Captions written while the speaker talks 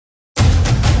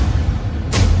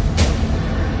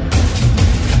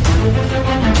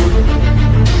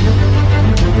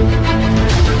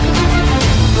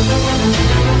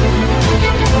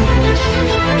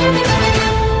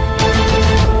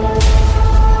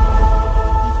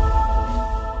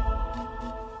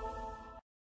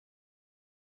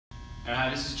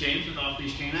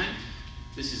off-leash canine.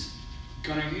 This is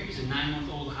Gunner here. He's a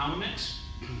 9-month-old Hound mix.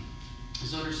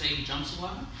 His Odor say he jumps a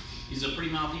lot. He's a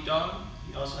pretty mouthy dog.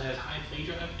 He also has high play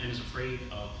drive and is afraid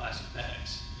of plastic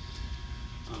bags.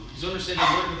 His Odor said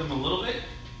he worked with him a little bit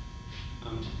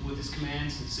with his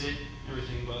commands and sit,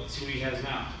 everything, but let's see what he has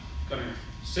now. Gunner,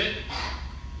 sit.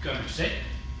 Gunner, sit.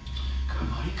 Come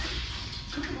on, buddy.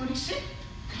 Come on, buddy, sit.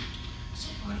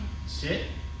 Sit, buddy. Sit.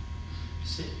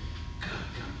 Sit. Good,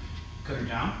 good. Gunner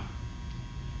down.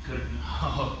 Good.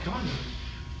 Oh, come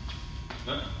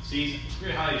on. See, he's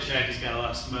very highly checked. He's got a lot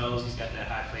of smells. He's got that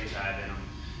high play drive in him.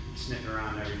 He's sniffing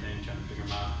around everything, trying to figure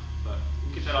him out. But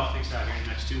we'll get that all fixed out here in the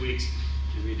next 2 weeks.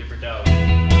 It'll be a different dog.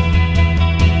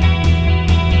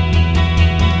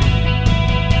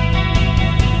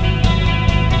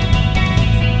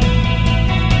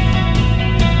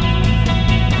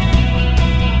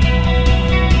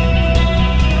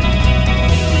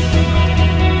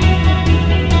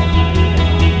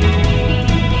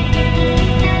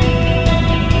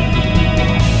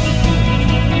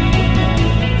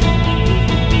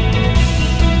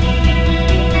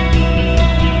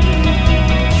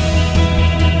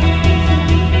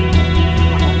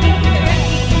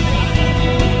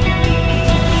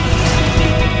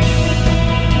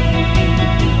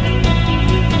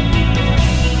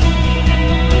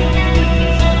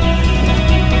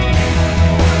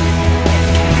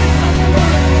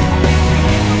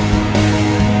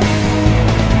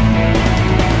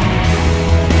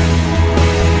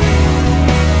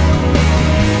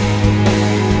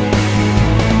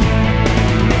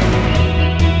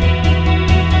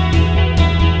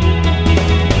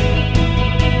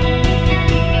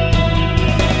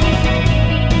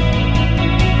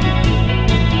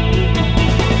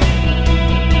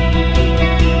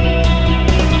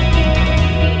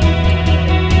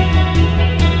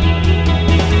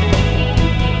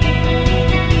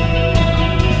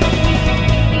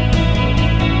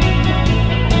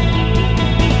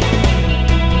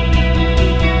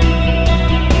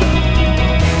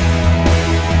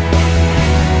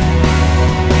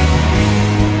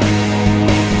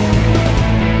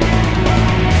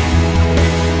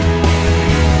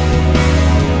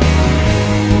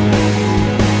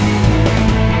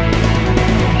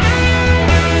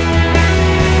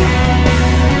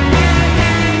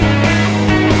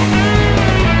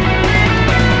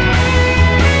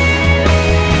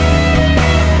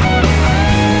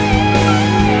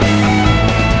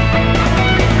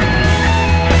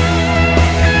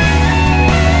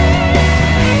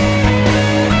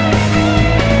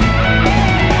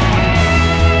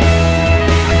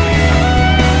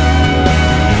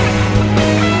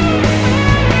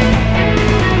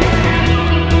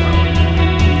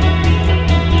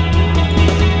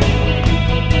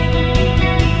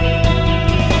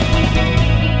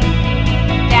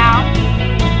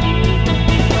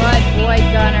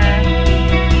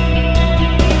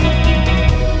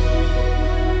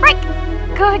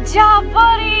 Good job,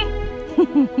 buddy!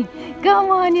 Come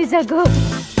on, you're so good.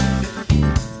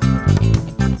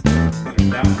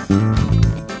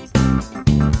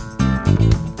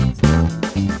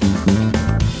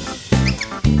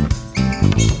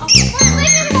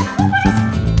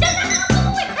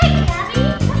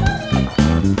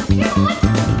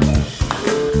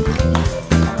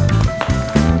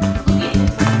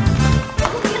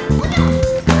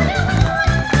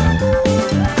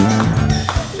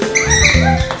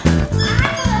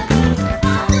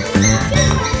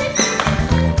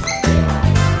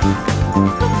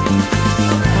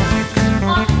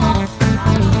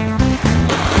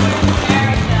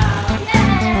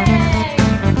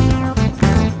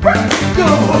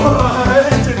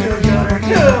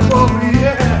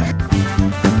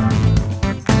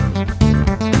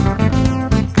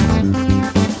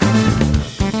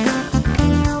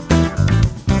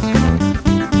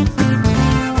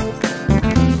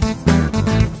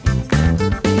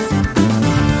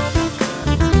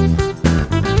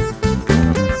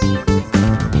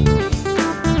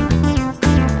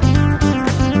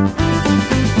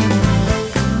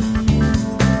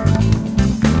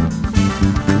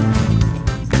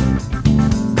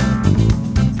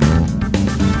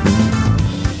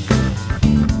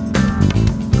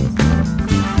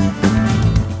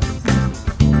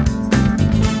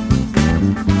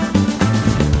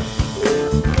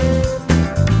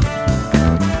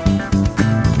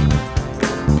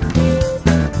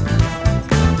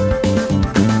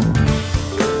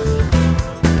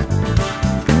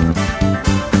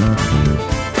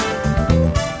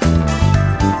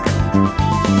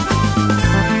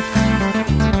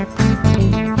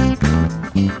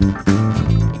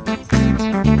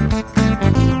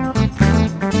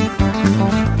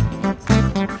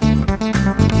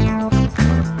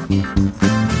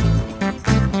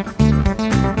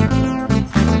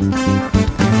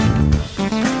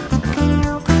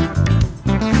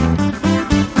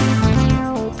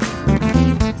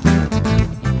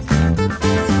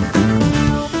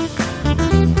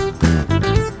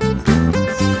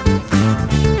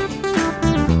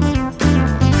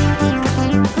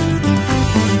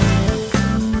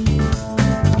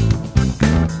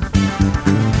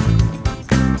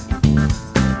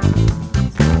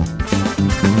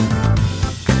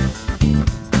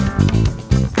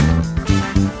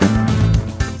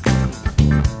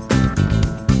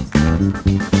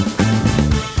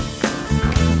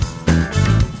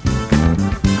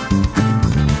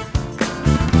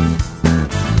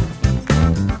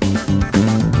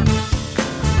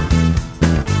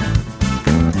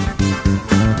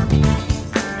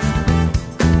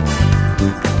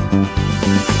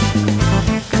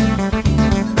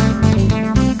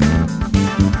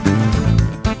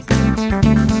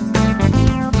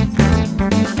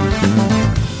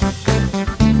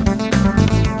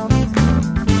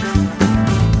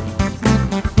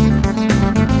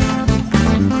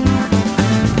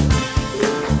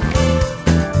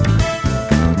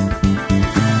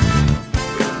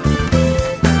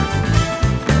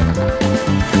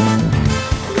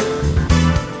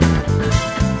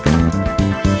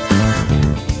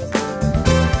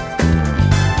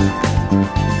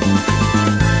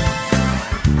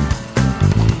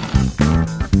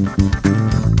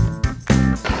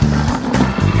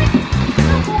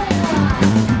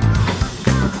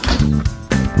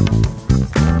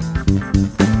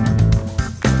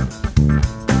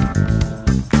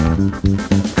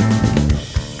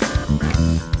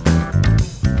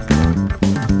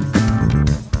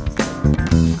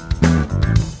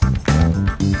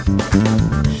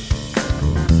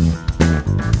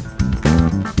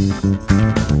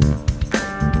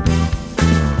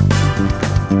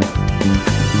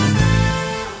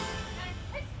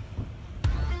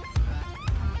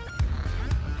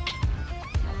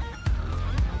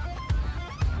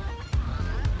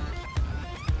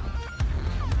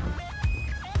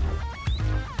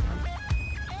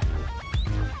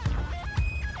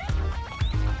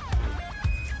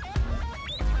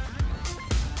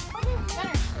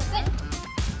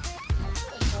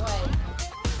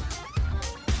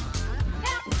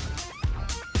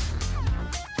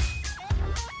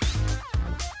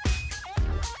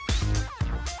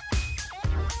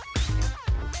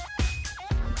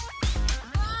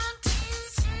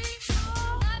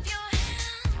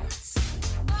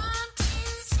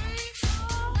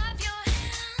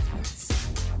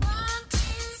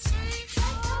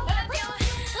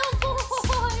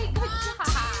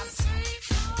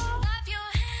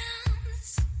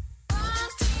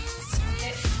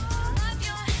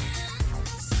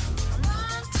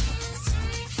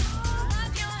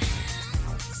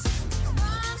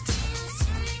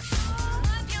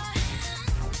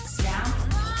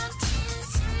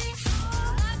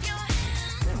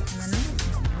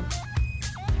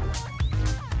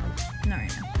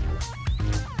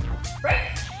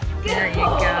 There you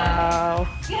go.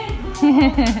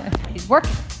 He's working.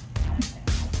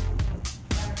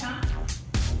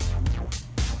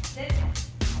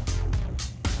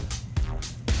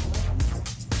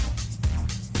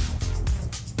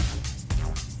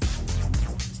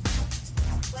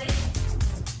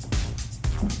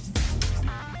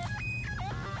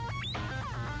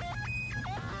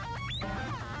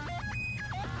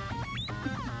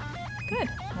 Good.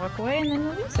 Walk away and then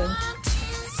release him.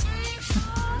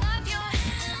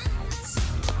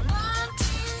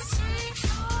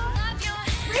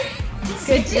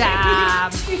 Good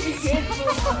job.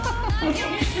 All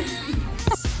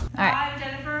right. I'm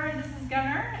Jennifer, and this is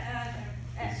Gunnar.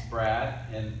 It's Brad,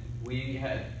 and we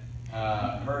had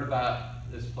heard about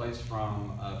this place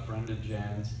from a friend of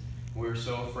Jen's. We were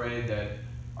so afraid that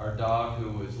our dog,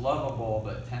 who was lovable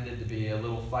but tended to be a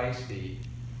little feisty,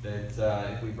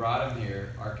 that if we brought him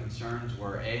here, our concerns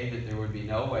were A, that there would be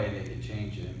no way they could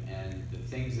change him, and the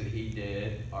things that he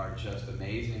did are just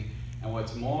amazing. And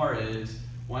what's more is,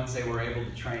 once they were able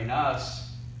to train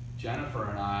us, Jennifer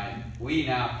and I, we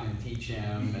now can teach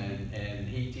him, and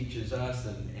he teaches us,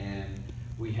 and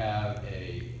we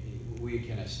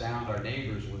can astound our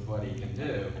neighbors with what he can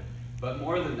do. But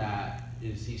more than that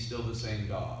is he's still the same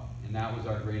dog. And that was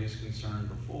our greatest concern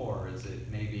before, is that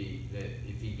maybe that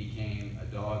if he became a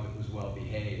dog that was well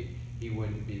behaved, he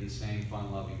wouldn't be the same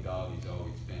fun-loving dog he's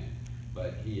always been.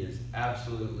 But he is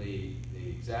absolutely the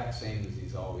exact same as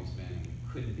he's always been, and we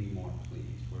couldn't be more pleased.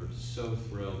 We're so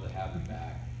thrilled to have him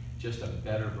back. Just a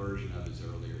better version of his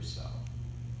earlier self.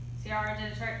 Ciara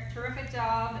did a terrific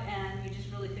job, and we just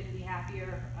really couldn't be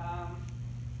happier.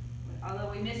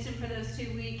 Although we missed him for those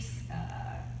 2 weeks,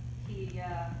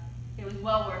 it was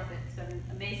well worth it. It's been an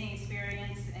amazing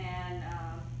experience, and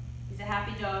he's a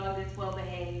happy dog that's well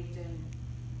behaved, and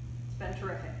it's been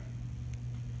terrific.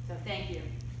 So thank you.